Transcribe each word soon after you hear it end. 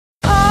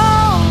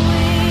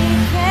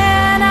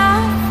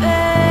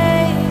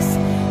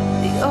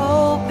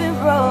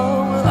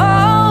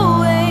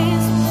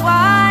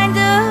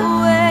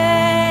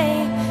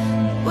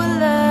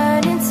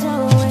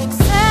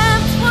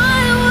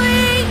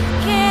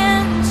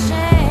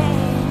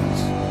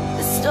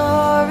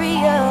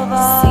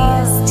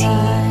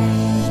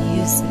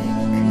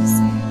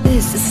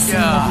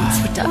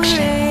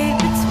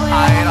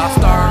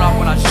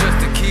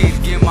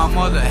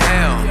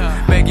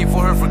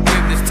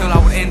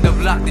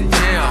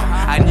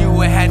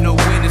it had no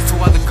witness to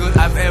all the good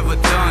I've ever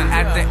done.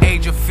 At the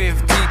age of 15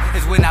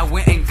 is when I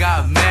went and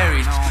got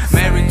married.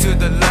 Married to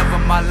the love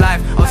of my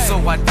life, or so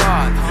I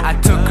thought. I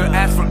took her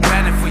ass for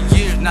granted for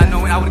years, not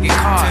knowing I would get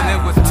caught. Till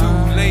it was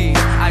too late,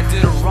 I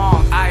did her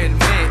wrong, I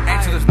admit.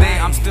 And to this day,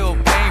 I'm still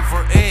paying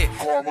for it.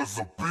 Karma's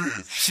a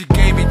bitch. She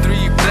gave me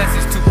 3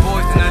 blessings, 2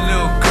 boys and a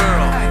little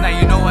girl. Now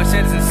you know I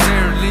said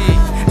sincerely,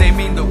 they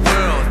mean the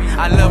world.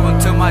 I love them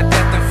till my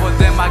death, and for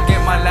them I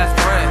get my last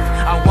breath.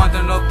 I want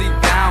them to know deep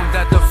down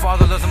that the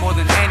Father loves them more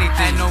than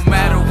anything. And no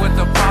matter what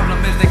the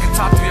problem is, they can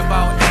talk to me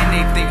about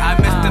anything. I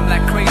miss them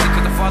like crazy,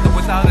 cause the father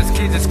without his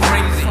kids is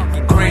crazy.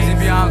 Crazy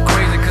beyond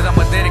crazy, cause I'm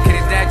a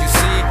dedicated dad, you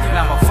see. And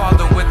I'm a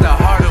father with the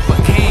heart of a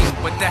king,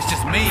 but that's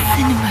just me.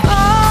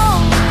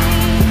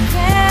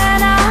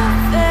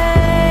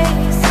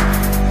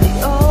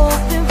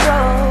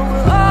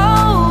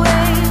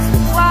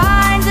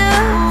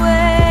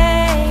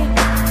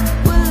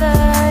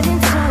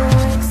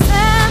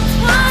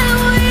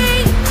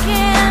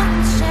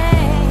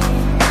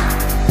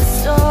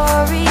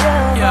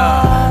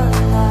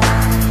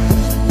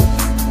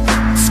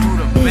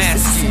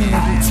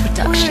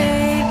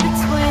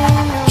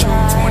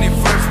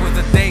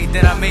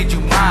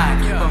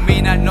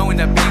 Not knowing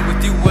that being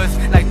with you was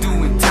like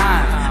doing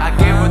time. I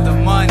gave her the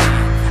money,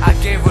 I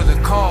gave her the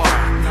car,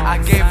 I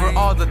gave her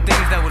all the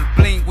things that would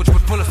blink, which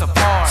would pull us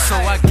apart. So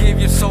I give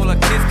your soul a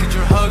kiss, cause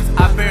your hugs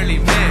I barely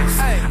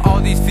miss. All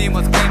these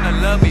females claim to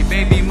love me,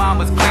 baby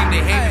mamas claim they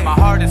hate me. My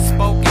heart is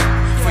spoken,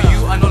 for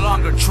you I no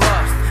longer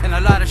trust. And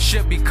a lot of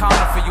shit be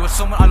common for you, as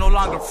someone I no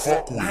longer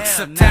fuck with.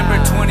 September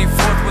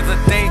 24th was a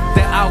date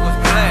that I was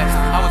blessed.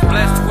 I was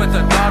blessed with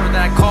a daughter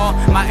that I call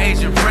my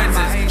Asian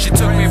princess. She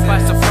took me by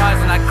surprise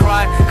and I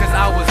cried cause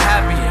I was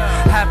happy.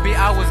 Happy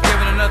I was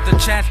given another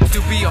chance to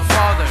be a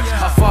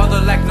father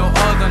like no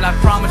other, and I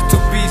promise to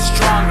be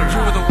stronger.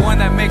 You were the one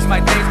that makes my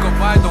days go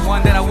by, the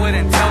one that I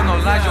wouldn't tell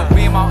no lies. You'll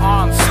be in my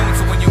arms soon,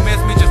 so when you miss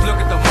me just look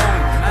at the moon.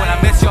 When I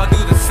miss you I'll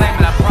do the same,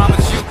 and I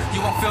promise you,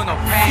 you won't feel no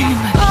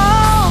pain.